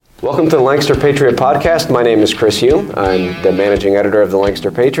Welcome to the Lancaster Patriot Podcast. My name is Chris Hume. I'm the managing editor of the Lancaster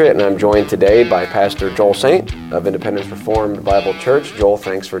Patriot, and I'm joined today by Pastor Joel Saint of Independence Reformed Bible Church. Joel,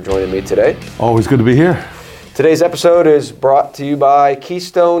 thanks for joining me today. Always good to be here. Today's episode is brought to you by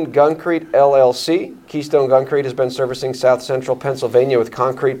Keystone Guncrete, LLC. Keystone Guncrete has been servicing South Central Pennsylvania with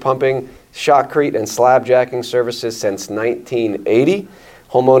concrete pumping, shotcrete, and slab jacking services since 1980.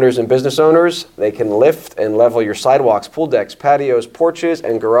 Homeowners and business owners, they can lift and level your sidewalks, pool decks, patios, porches,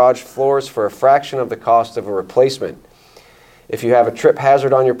 and garage floors for a fraction of the cost of a replacement. If you have a trip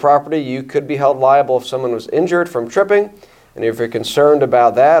hazard on your property, you could be held liable if someone was injured from tripping. And if you're concerned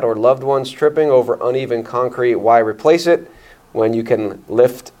about that or loved ones tripping over uneven concrete, why replace it when you can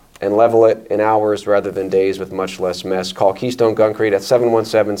lift and level it in hours rather than days with much less mess? Call Keystone Guncrete at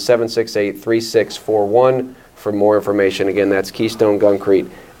 717-768-3641 for more information. Again, that's Keystone Guncrete,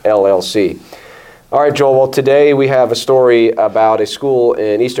 LLC. All right, Joel, well, today we have a story about a school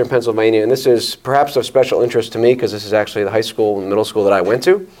in eastern Pennsylvania, and this is perhaps of special interest to me because this is actually the high school and middle school that I went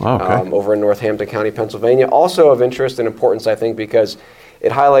to over in Northampton County, Pennsylvania. Also of interest and importance, I think, because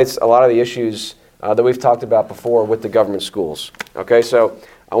it highlights a lot of the issues that we've talked about before with the government schools. Okay, so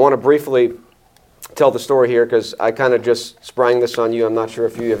I want to briefly tell the story here because I kind of just sprang this on you. I'm not sure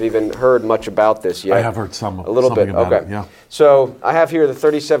if you have even heard much about this yet. I have heard a little bit. About okay. It, yeah. So I have here the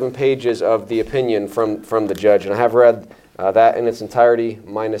 37 pages of the opinion from the judge, and I have read that in its entirety,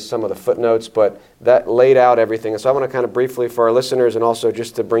 minus some of the footnotes, but that laid out everything. And so I want to kind of briefly, for our listeners and also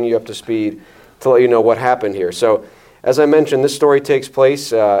just to bring you up to speed, to let you know what happened here. So as I mentioned, this story takes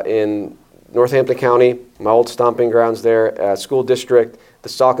place in Northampton County, my old stomping grounds there, school district, the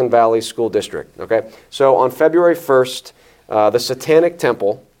Saucon Valley School District. Okay, so on February 1st, the Satanic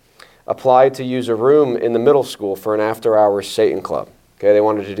Temple applied to use a room in the middle school for an after-hours Satan club. Okay, they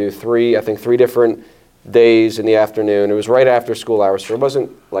wanted to do three different days in the afternoon. It was right after school hours, so it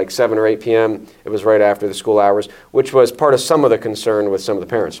wasn't like 7 or 8 p.m. It was right after the school hours, which was part of some of the concern with some of the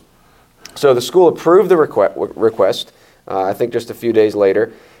parents. So the school approved the request, I think just a few days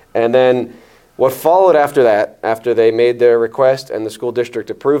later, and then what followed after that, after they made their request and the school district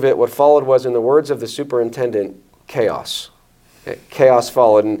approved it, what followed was, in the words of the superintendent, chaos. Okay, chaos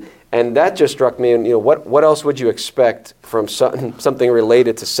followed, and that just struck me. And what else would you expect from something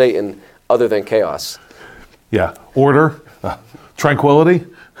related to Satan other than chaos? Yeah, order, tranquility.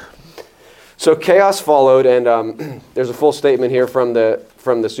 So chaos followed, and there's a full statement here from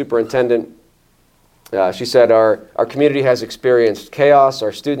the superintendent. She said, our community has experienced chaos.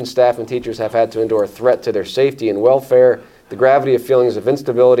 Our students, staff, and teachers have had to endure a threat to their safety and welfare. The gravity of feelings of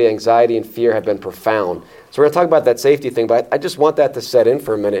instability, anxiety, and fear have been profound. So we're going to talk about that safety thing, but I just want that to set in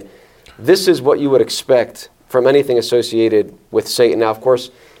for a minute. This is what you would expect from anything associated with Satan. Now, of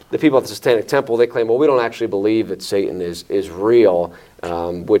course, the people at the Satanic Temple, they claim, well, we don't actually believe that Satan is real,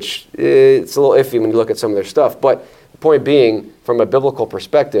 which it's a little iffy when you look at some of their stuff. But the point being, from a biblical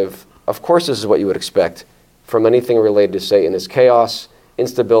perspective, of course, this is what you would expect from anything related to Satan, is chaos,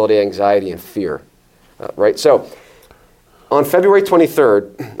 instability, anxiety, and fear, right? So on February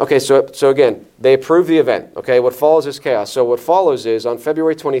 23rd, okay, so again, they approved the event, okay? What follows is chaos. So what follows is, on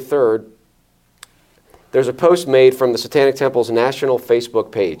February 23rd, there's a post made from the Satanic Temple's national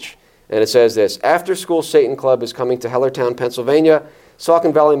Facebook page, and it says this: After School Satan Club is coming to Hellertown, Pennsylvania.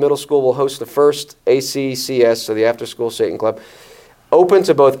 Saucon Valley Middle School will host the first ACCS, so the After School Satan Club, open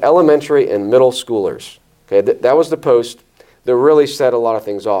to both elementary and middle schoolers. Okay, that was the post that really set a lot of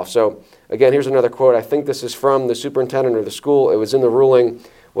things off. So again, here's another quote. I think this is from the superintendent of the school. It was in the ruling.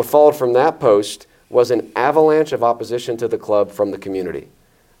 What followed from that post was an avalanche of opposition to the club from the community.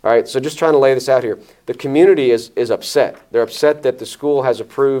 All right, so just trying to lay this out here. The community is upset. They're upset that the school has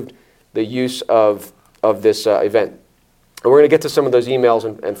approved the use of this event. And we're going to get to some of those emails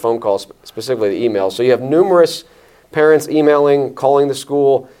and phone calls, specifically the emails. So you have numerous parents emailing, calling the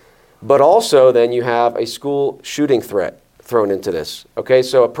school, but also then you have a school shooting threat thrown into this. Okay,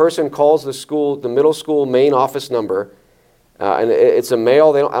 so a person calls the middle school main office number, and it's a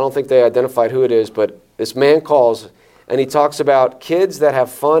male. I don't think they identified who it is, but this man calls, and he talks about kids that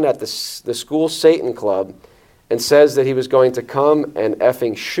have fun at the school Satan Club, and says that he was going to come and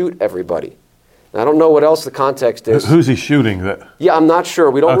effing shoot everybody. Now, I don't know what else the context is. Who's he shooting? Yeah, I'm not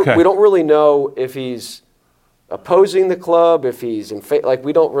sure. We don't really know if he's opposing the club, if he's in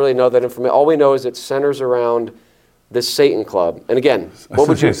we don't really know that information. All we know is it centers around this Satan club. And again, what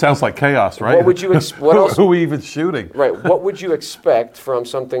would you? It sounds like chaos, right? What would you? What else? Who are we even shooting? Right. What would you expect from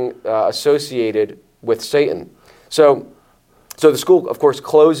something associated with Satan? So the school, of course,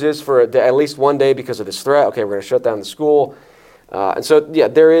 closes for at least one day because of this threat. Okay, we're going to shut down the school. And so, yeah,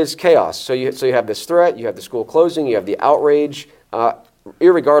 there is chaos. So you have this threat, you have the school closing, you have the outrage.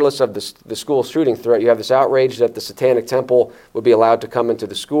 irregardless of the school shooting threat, you have this outrage that the Satanic Temple would be allowed to come into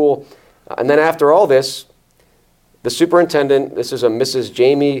the school. And then after all this, the superintendent, this is a Mrs.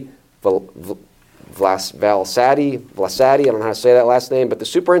 Jamie Vlasaddy, I don't know how to say that last name, but the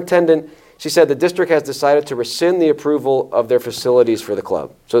superintendent, she said the district has decided to rescind the approval of their facilities for the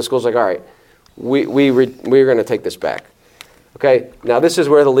club. So the school's like, all right, we're going to take this back. Okay, now this is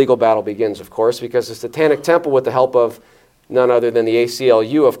where the legal battle begins, of course, because the Satanic Temple, with the help of none other than the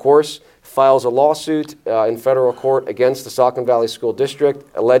ACLU, of course, files a lawsuit in federal court against the Saucon Valley School District,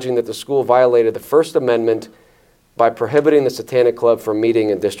 alleging that the school violated the First Amendment by prohibiting the Satanic Club from meeting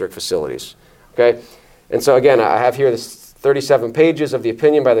in district facilities. Okay, and so again, I have here this 37 pages of the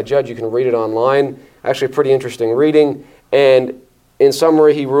opinion by the judge. You can read it online. Actually, pretty interesting reading. And in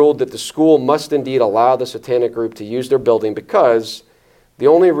summary, he ruled that the school must indeed allow the Satanic group to use their building because the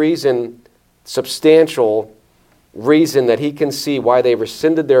only substantial reason that he can see why they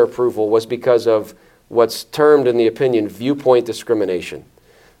rescinded their approval was because of what's termed in the opinion viewpoint discrimination.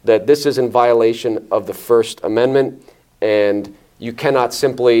 That this is in violation of the First Amendment, and you cannot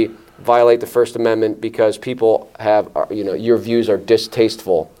simply violate the First Amendment because people have, your views are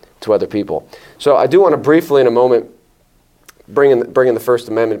distasteful to other people. So I do want to briefly in a moment bring in the First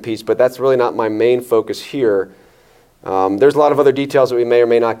Amendment piece, but that's really not my main focus here. There's a lot of other details that we may or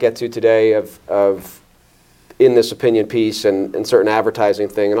may not get to today of in this opinion piece and certain advertising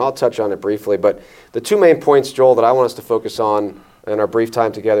thing, and I'll touch on it briefly. But the two main points, Joel, that I want us to focus on in our brief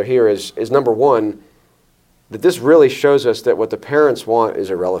time together here is number one, that this really shows us that what the parents want is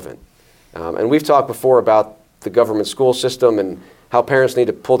irrelevant. And we've talked before about the government school system and how parents need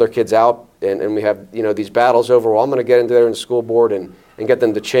to pull their kids out, and we have these battles over, well, I'm going to get into there in the school board and get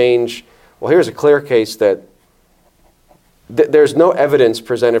them to change. Well, here's a clear case that there's no evidence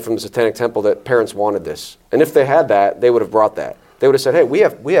presented from the Satanic Temple that parents wanted this. And if they had that, they would have brought that. They would have said, hey, we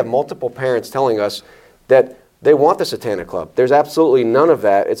have multiple parents telling us that they want the Satanic Club. There's absolutely none of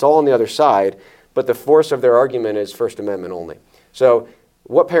that. It's all on the other side, but the force of their argument is First Amendment only. So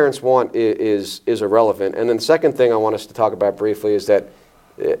what parents want is irrelevant. And then the second thing I want us to talk about briefly is that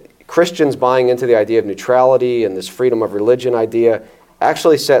Christians buying into the idea of neutrality and this freedom of religion idea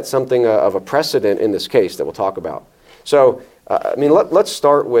actually set something of a precedent in this case that we'll talk about. So, let's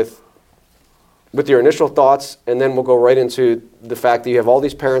start with your initial thoughts, and then we'll go right into the fact that you have all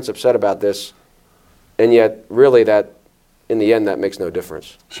these parents upset about this, and yet really that, in the end, that makes no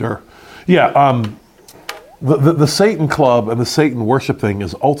difference. Sure. Yeah, the Satan Club and the Satan worship thing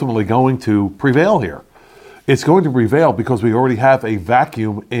is ultimately going to prevail here. It's going to prevail because we already have a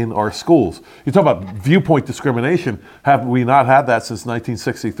vacuum in our schools. You talk about viewpoint discrimination. Have we not had that since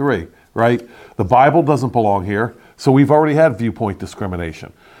 1963, right? The Bible doesn't belong here, so we've already had viewpoint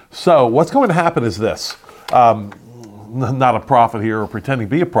discrimination. So what's going to happen is this. Not a prophet here or pretending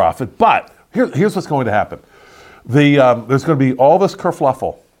to be a prophet, but here's what's going to happen. There's going to be all this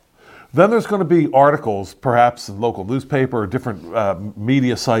kerfluffle. Then there's going to be articles, perhaps in local newspaper or different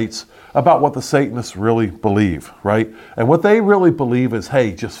media sites, about what the Satanists really believe, right? And what they really believe is,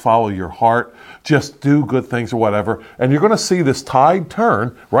 hey, just follow your heart, just do good things or whatever. And you're going to see this tide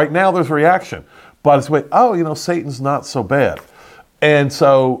turn. Right now there's reaction. But it's like, Satan's not so bad. And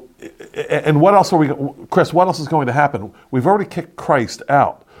so, and what else Chris, what else is going to happen? We've already kicked Christ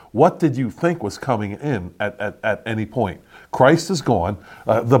out. What did you think was coming in at any point? Christ is gone.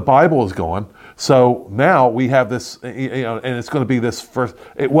 The Bible is gone. So now we have this, and it's going to be this first.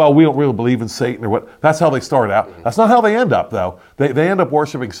 We don't really believe in Satan or what. That's how they start out. That's not how they end up, though. They end up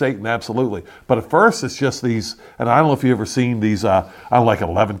worshiping Satan, absolutely. But at first, it's just these. And I don't know if you've ever seen these.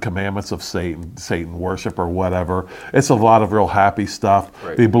 11 commandments of Satan worship or whatever. It's a lot of real happy stuff.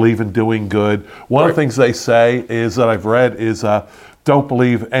 Right. They believe in doing good. One of the things they say is that I've read is don't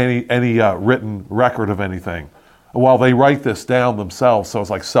believe any written record of anything. Well, they write this down themselves, so it's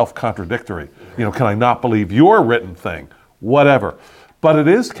like self-contradictory. Can I not believe your written thing? Whatever. But it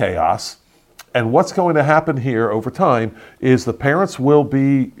is chaos, and what's going to happen here over time is the parents will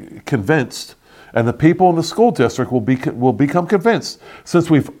be convinced, and the people in the school district will become convinced. Since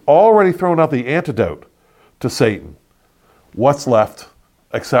we've already thrown out the antidote to Satan, what's left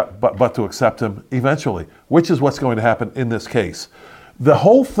but to accept him eventually, which is what's going to happen in this case. The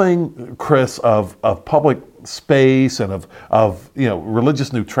whole thing, Chris, of public space and of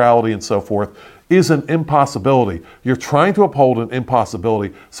religious neutrality and so forth is an impossibility. You're trying to uphold an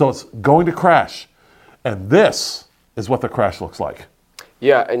impossibility, so it's going to crash. And this is what the crash looks like.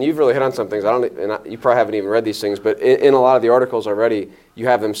 Yeah, and you've really hit on some things. You probably haven't even read these things, but in a lot of the articles already, you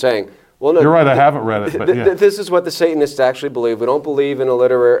have them saying, Well, no, you're right. I haven't read it, but yeah. This is what the Satanists actually believe. We don't believe in a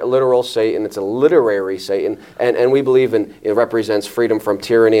literal Satan. It's a literary Satan, and we believe in it represents freedom from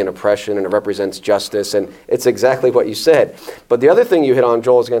tyranny and oppression, and it represents justice, and it's exactly what you said. But the other thing you hit on,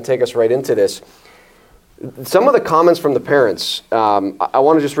 Joel, is going to take us right into this. Some of the comments from the parents, I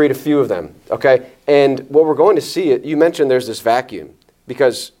want to just read a few of them, okay? And what we're going to see, you mentioned there's this vacuum,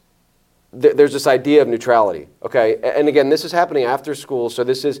 because there's this idea of neutrality, okay? And again, this is happening after school, so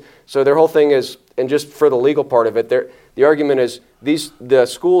their whole thing is, and just for the legal part of it, the argument is the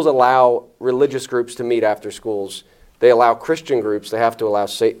schools allow religious groups to meet after schools. They allow Christian groups. They have to allow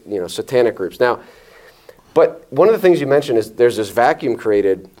satanic groups. Now, but one of the things you mentioned is there's this vacuum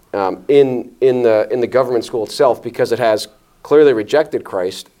created in the government school itself, because it has clearly rejected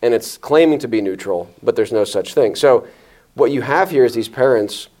Christ and it's claiming to be neutral, but there's no such thing. So what you have here is these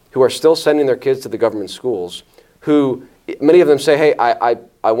parents who are still sending their kids to the government schools, who many of them say, hey,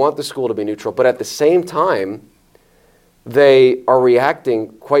 I want the school to be neutral, but at the same time, they are reacting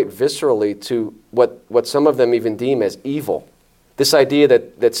quite viscerally to what some of them even deem as evil. This idea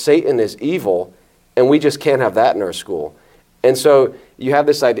that Satan is evil, and we just can't have that in our school. And so you have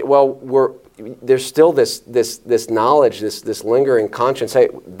this idea, well, there's still this knowledge, this lingering conscience, hey,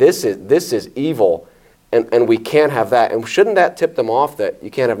 this is evil, and we can't have that. And shouldn't that tip them off that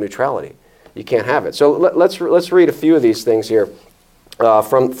you can't have neutrality? You can't have it. So let's read a few of these things here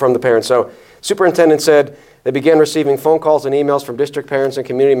from the parents. So superintendent said they began receiving phone calls and emails from district parents and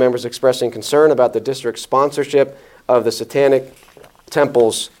community members expressing concern about the district's sponsorship of the Satanic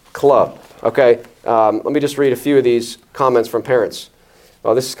Temple's club. Okay, let me just read a few of these comments from parents.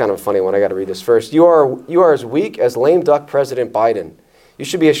 Well, this is kind of a funny one. I got to read this first. You are as weak as lame duck President Biden. You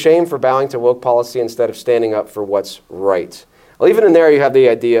should be ashamed for bowing to woke policy instead of standing up for what's right. Well, even in there, you have the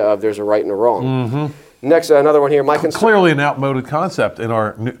idea of there's a right and a wrong. Mm-hmm. Next, another one here. Clearly an outmoded concept in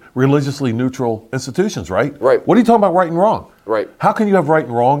our religiously neutral institutions, right? Right. What are you talking about right and wrong? Right. How can you have right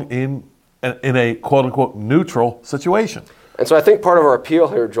and wrong in a quote-unquote neutral situation? And so I think part of our appeal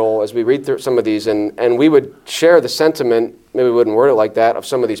here, Joel, as we read through some of these, and we would share the sentiment, maybe we wouldn't word it like that, of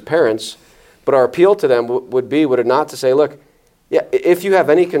some of these parents, but our appeal to them would it not to say, look, yeah, if you have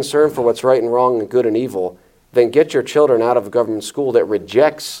any concern for what's right and wrong and good and evil, then get your children out of a government school that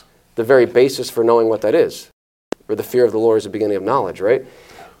rejects the very basis for knowing what that is. Or the fear of the Lord is the beginning of knowledge, right?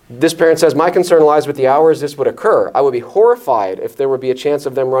 This parent says, my concern lies with the hours this would occur. I would be horrified if there would be a chance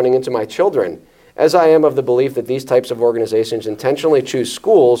of them running into my children, as I am of the belief that these types of organizations intentionally choose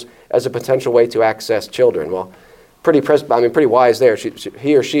schools as a potential way to access children. Well, pretty wise there.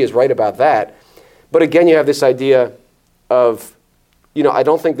 He or she is right about that. But again, you have this idea of, I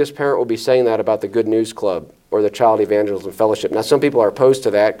don't think this parent will be saying that about the Good News Club or the Child Evangelism Fellowship. Now, some people are opposed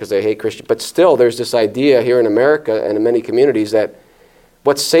to that because they hate Christians, but still there's this idea here in America and in many communities that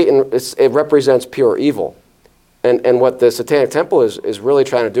what Satan, it represents pure evil. And what the Satanic Temple is really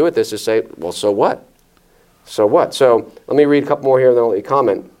trying to do with this is say, well, so what? So what? So let me read a couple more here and then I'll let you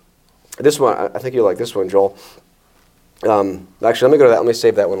comment. This one, I think you'll like this one, Joel. Actually, let me go to that. Let me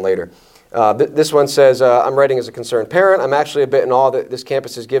save that one later. This one says, I'm writing as a concerned parent. I'm actually a bit in awe that this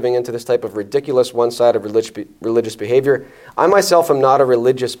campus is giving into this type of ridiculous one-sided religious behavior. I myself am not a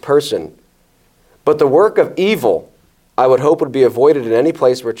religious person, but the work of evil I would hope would be avoided in any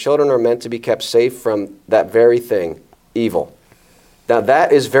place where children are meant to be kept safe from that very thing, evil. Now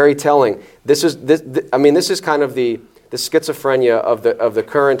that is very telling. This is kind of the schizophrenia of the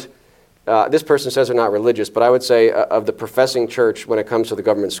current. This person says they're not religious, but I would say of the professing church when it comes to the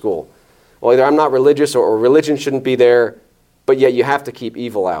government school. Well, either I'm not religious or religion shouldn't be there, but yet you have to keep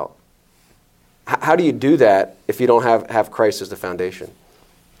evil out. How do you do that if you don't have Christ as the foundation?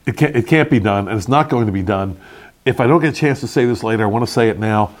 It can't be done, and it's not going to be done. If I don't get a chance to say this later, I want to say it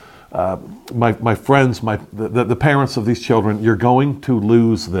now. My friends, the parents of these children, you're going to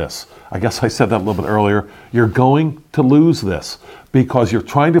lose this. I guess I said that a little bit earlier. You're going to lose this because you're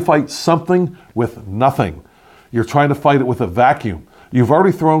trying to fight something with nothing. You're trying to fight it with a vacuum. You've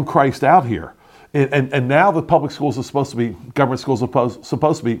already thrown Christ out here. And now the public schools are supposed to be, government schools are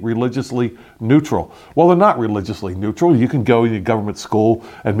supposed to be religiously neutral. Well, they're not religiously neutral. You can go to a government school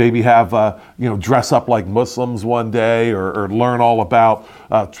and maybe have, dress up like Muslims one day or learn all about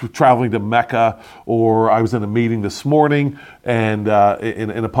traveling to Mecca. Or I was in a meeting this morning and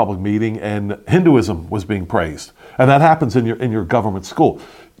in a public meeting, and Hinduism was being praised. And that happens in your government school.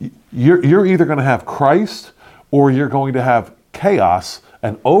 You're either going to have Christ or you're going to have chaos.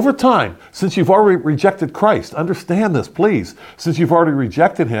 And over time, since you've already rejected Christ, understand this, please. Since you've already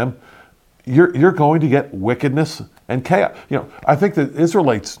rejected him, you're going to get wickedness and chaos. I think the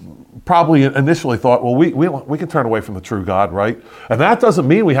Israelites probably initially thought, well, we can turn away from the true God, right? And that doesn't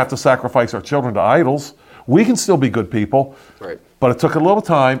mean we have to sacrifice our children to idols. We can still be good people. Right. But it took a little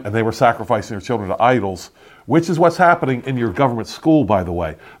time, and they were sacrificing their children to idols, which is what's happening in your government school, by the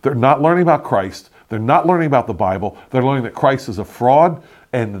way. They're not learning about Christ. They're not learning about the Bible. They're learning that Christ is a fraud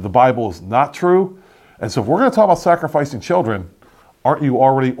and the Bible is not true. And so if we're going to talk about sacrificing children, aren't you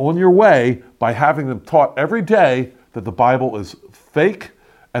already on your way by having them taught every day that the Bible is fake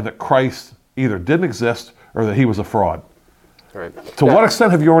and that Christ either didn't exist or that he was a fraud? Right. To what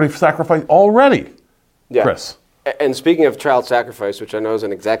extent have you already sacrificed already, Chris? And speaking of child sacrifice, which I know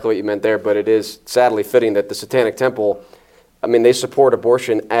isn't exactly what you meant there, but it is sadly fitting that the Satanic Temple, I mean, they support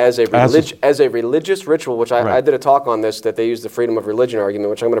abortion as a religious ritual, which I did a talk on this, that they use the freedom of religion argument,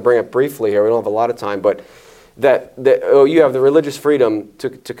 which I'm going to bring up briefly here. We don't have a lot of time, but that you have the religious freedom to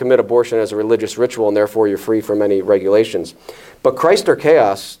commit abortion as a religious ritual, and therefore you're free from any regulations. But Christ or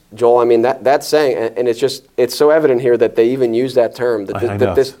chaos, Joel, I mean, that's saying, and it's so evident here that they even use that term,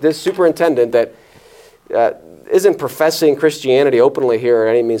 that this superintendent that isn't professing Christianity openly here at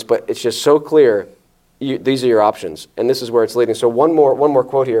any means, but it's just so clear, these are your options, and this is where it's leading. So one more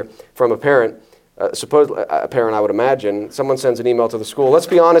quote here from a parent, a parent I would imagine. Someone sends an email to the school. Let's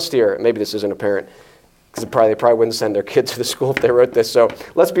be honest here. Maybe this isn't a parent, because they probably wouldn't send their kid to the school if they wrote this. So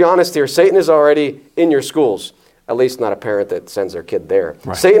let's be honest here. Satan is already in your schools. At least not a parent that sends their kid there.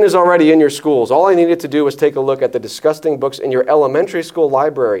 Right. Satan is already in your schools. All I needed to do was take a look at the disgusting books in your elementary school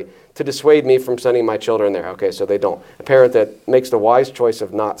library to dissuade me from sending my children there. Okay, so they don't. A parent that makes the wise choice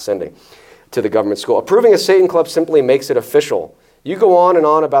of not sending to the government school. Approving a Satan club simply makes it official. You go on and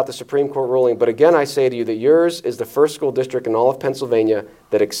on about the Supreme Court ruling, but again I say to you that yours is the first school district in all of Pennsylvania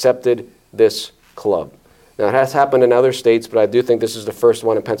that accepted this club. Now it has happened in other states, but I do think this is the first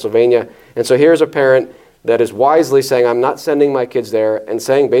one in Pennsylvania. And so here's a parent that is wisely saying, I'm not sending my kids there, and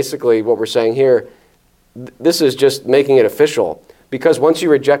saying basically what we're saying here, this is just making it official. Because once you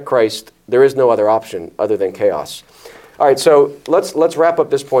reject Christ, there is no other option other than chaos. All right, so let's wrap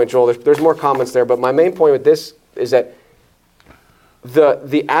up this point, Joel. There's more comments there, but my main point with this is that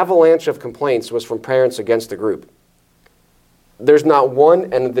the avalanche of complaints was from parents against the group. There's not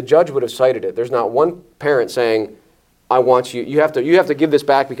one, and the judge would have cited it, there's not one parent saying, I want you have to give this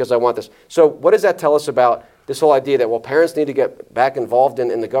back because I want this. So what does that tell us about this whole idea that, well, parents need to get back involved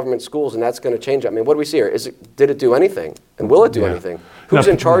in the government schools and that's going to change it? I mean, what do we see here? Did it do anything? And will it do anything? Who's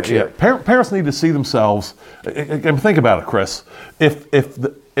in charge here? Parents need to see themselves, and think about it, Chris. If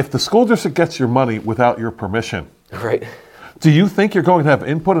the school district gets your money without your permission, right? Do you think you're going to have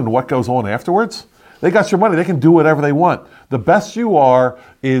input in what goes on afterwards? They got your money. They can do whatever they want. The best you are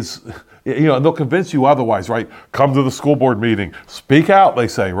is... and they'll convince you otherwise, right? Come to the school board meeting. Speak out, they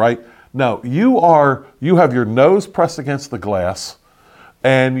say, right? No, you have your nose pressed against the glass,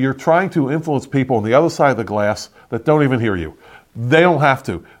 and you're trying to influence people on the other side of the glass that don't even hear you. They don't have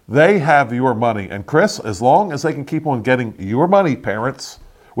to. They have your money. And Chris, as long as they can keep on getting your money, parents,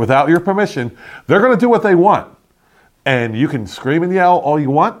 without your permission, they're going to do what they want. And you can scream and yell all you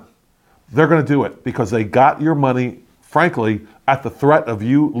want. They're going to do it because they got your money, frankly, at the threat of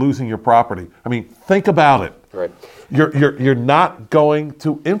you losing your property. I mean, think about it. Right. You're not going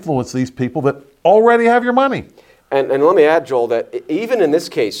to influence these people that already have your money. And let me add, Joel, that even in this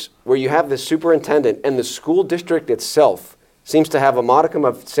case, where you have the superintendent and the school district itself seems to have a modicum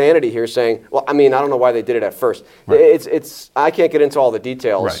of sanity here, saying, well, I mean, I don't know why they did it at first. Right. It's I can't get into all the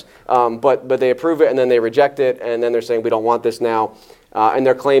details, right. But they approve it and then they reject it, and then they're saying we don't want this now. And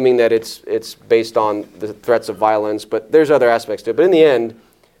they're claiming that it's based on the threats of violence, but there's other aspects to it. But in the end,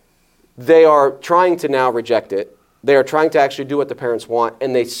 they are trying to now reject it. They are trying to actually do what the parents want,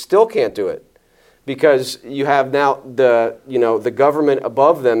 and they still can't do it because you have now the government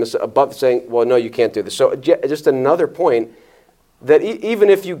above them is above saying, well, no, you can't do this. So just another point that even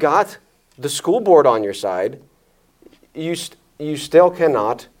if you got the school board on your side, you still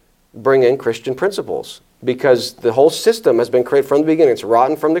cannot bring in Christian principles. Because the whole system has been created from the beginning. It's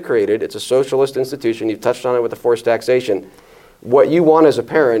rotten from the created. It's a socialist institution. You've touched on it with the forced taxation. What you want as a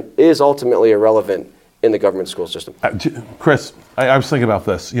parent is ultimately irrelevant in the government school system. Chris, I was thinking about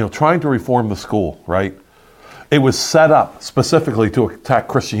this. Trying to reform the school, right? It was set up specifically to attack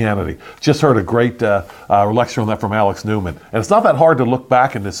Christianity. Just heard a great lecture on that from Alex Newman. And it's not that hard to look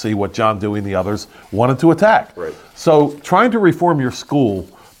back and to see what John Dewey and the others wanted to attack. Right. So trying to reform your school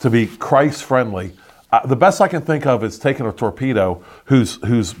to be Christ-friendly, the best I can think of is taking a torpedo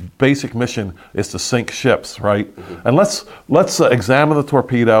whose basic mission is to sink ships, right? Mm-hmm. And let's examine the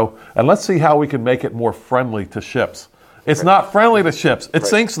torpedo and let's see how we can make it more friendly to ships. It's not friendly to ships. It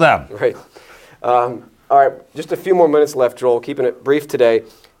sinks them. Right. All right, just a few more minutes left, Joel, keeping it brief today.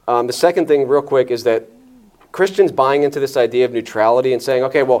 The second thing, real quick, is that Christians buying into this idea of neutrality and saying,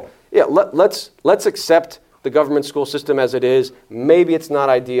 okay, well, yeah, let's accept the government school system as it is. Maybe it's not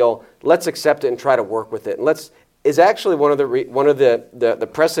ideal. Let's accept it and try to work with it. And is actually one of the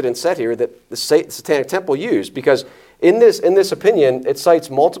precedents set here that the Satanic Temple used, because in this opinion, it cites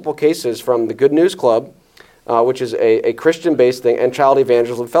multiple cases from the Good News Club, which is a Christian-based thing, and Child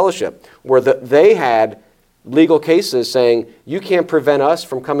Evangelism Fellowship, where they had legal cases saying you can't prevent us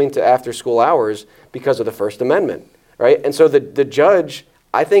from coming to after-school hours because of the First Amendment, right? And so the judge,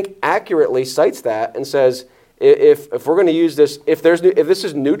 I think, accurately cites that and says, if we're going to use this, if this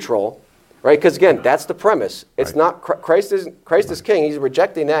is neutral, right? Because again, that's the premise. It's not Christ is king. He's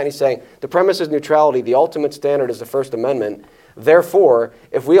rejecting that, and he's saying the premise is neutrality. The ultimate standard is the First Amendment. Therefore,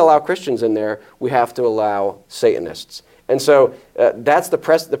 if we allow Christians in there, we have to allow Satanists. And so that's the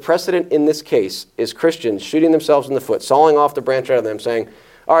precedent in this case is Christians shooting themselves in the foot, sawing off the branch out of them, saying,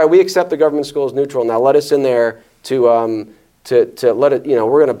 all right, we accept the government school as neutral. Now let us in there to let it,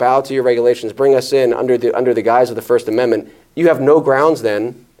 we're going to bow to your regulations, bring us in under the guise of the First Amendment. You have no grounds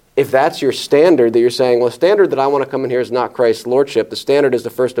then, if that's your standard, that you're saying, well, the standard that I want to come in here is not Christ's lordship. The standard is the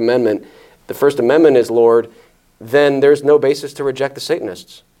First Amendment. The First Amendment is Lord. Then there's no basis to reject the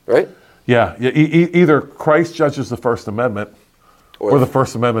Satanists, right? Yeah. Either Christ judges the First Amendment or the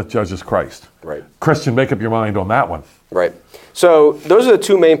First Amendment judges Christ. Right. Christian, make up your mind on that one. Right. So those are the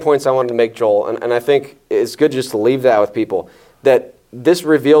two main points I wanted to make, Joel, and I think it's good just to leave that with people, that this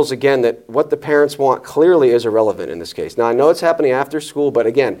reveals again that what the parents want clearly is irrelevant in this case. Now, I know it's happening after school, but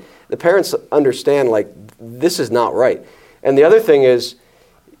again, the parents understand, this is not right. And the other thing is,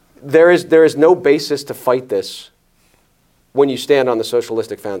 there is no basis to fight this when you stand on the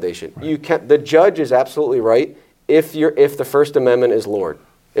socialistic foundation. Right. The judge is absolutely right if the First Amendment is Lord.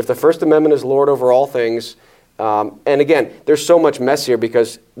 If the First Amendment is Lord over all things, and again, there's so much mess here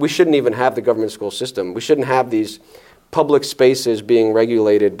because we shouldn't even have the government school system. We shouldn't have these public spaces being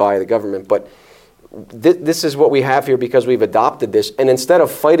regulated by the government. But this is what we have here because we've adopted this. And instead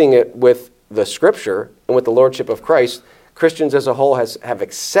of fighting it with the Scripture and with the Lordship of Christ, Christians as a whole have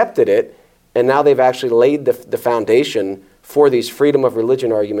accepted it, and now they've actually laid the foundation for these freedom of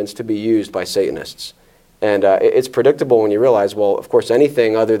religion arguments to be used by Satanists. And it's predictable when you realize, well, of course,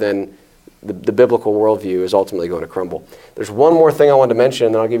 anything other than the biblical worldview is ultimately going to crumble. There's one more thing I wanted to mention,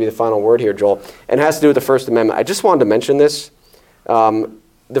 and then I'll give you the final word here, Joel, and it has to do with the First Amendment. I just wanted to mention this.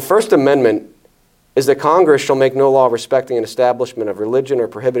 The First Amendment is that Congress shall make no law respecting an establishment of religion or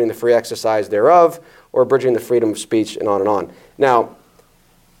prohibiting the free exercise thereof or abridging the freedom of speech, and on and on. Now,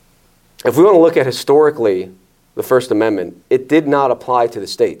 if we want to look at historically the First Amendment, it did not apply to the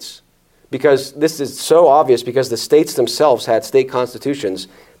states. Because this is so obvious because the states themselves had state constitutions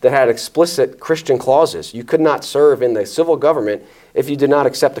that had explicit Christian clauses. You could not serve in the civil government if you did not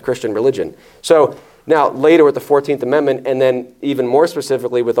accept the Christian religion. So now later with the 14th Amendment, and then even more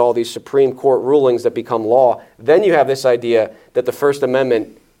specifically with all these Supreme Court rulings that become law, then you have this idea that the First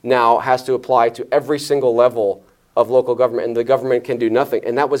Amendment now has to apply to every single level of local government, and the government can do nothing.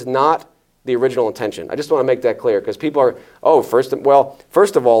 And that was not the original intention. I just want to make that clear because people are, first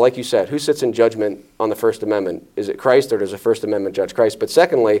of all, like you said, who sits in judgment on the First Amendment? Is it Christ or does the First Amendment judge Christ? But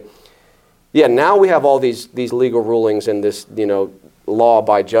secondly, now we have all these legal rulings and this, law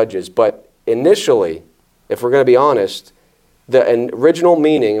by judges. But initially, if we're going to be honest, the original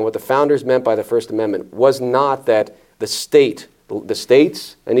meaning and what the founders meant by the First Amendment was not that the states,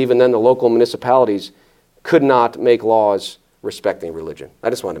 and even then the local municipalities could not make laws respecting religion. I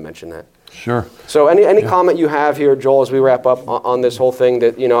just wanted to mention that. Sure. So any comment you have here, Joel, as we wrap up on this whole thing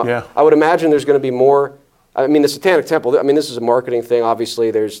that, I would imagine there's going to be more. I mean, the Satanic Temple, this is a marketing thing. Obviously,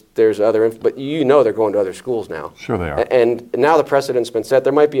 there's other, but they're going to other schools now. Sure they are. And now the precedent's been set.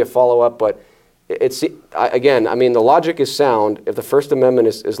 There might be a follow-up, but the logic is sound. If the First Amendment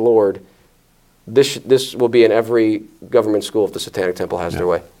is Lord, this will be in every government school if the Satanic Temple has their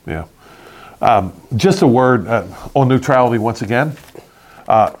way. Yeah. Just a word on neutrality once again.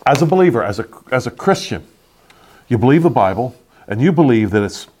 As a believer, as a Christian, you believe the Bible, and you believe that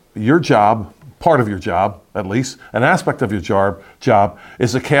it's your job, part of your job at least, an aspect of your job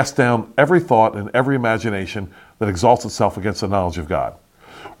is to cast down every thought and every imagination that exalts itself against the knowledge of God.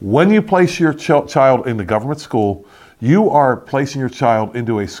 When you place your child in the government school, you are placing your child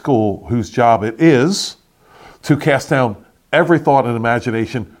into a school whose job it is to cast down every thought and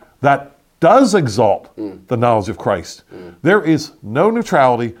imagination that does exalt the knowledge of Christ. There is no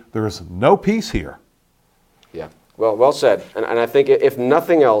neutrality. There is no peace here. Yeah, well said. And I think if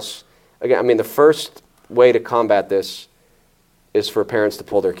nothing else, again, the first way to combat this is for parents to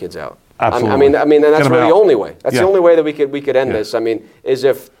pull their kids out. Absolutely. And that's really the only way. That's the only way that we could end this. Is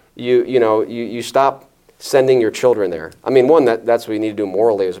you stop sending your children there. I mean, one, that's what you need to do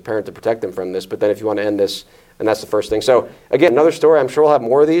morally as a parent to protect them from this, but then if you want to end this, and that's the first thing. So again, another story, I'm sure we'll have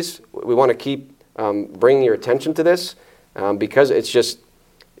more of these. We want to keep bringing your attention to this because it's just,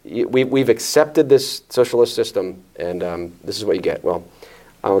 we've accepted this socialist system, and this is what you get. Well,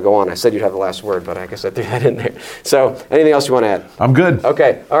 I'll go on. I said you'd have the last word, but I guess I threw that in there. So anything else you want to add? I'm good.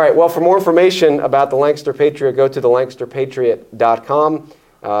 Okay. All right. Well, for more information about the Lancaster Patriot, go to the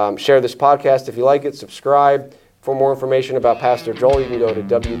LancasterPatriot.com. Share this podcast if you like it. Subscribe. For more information about Pastor Joel, you can go to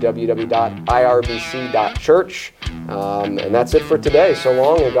www.irbc.church. And that's it for today. So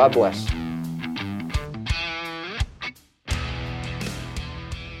long, and God bless.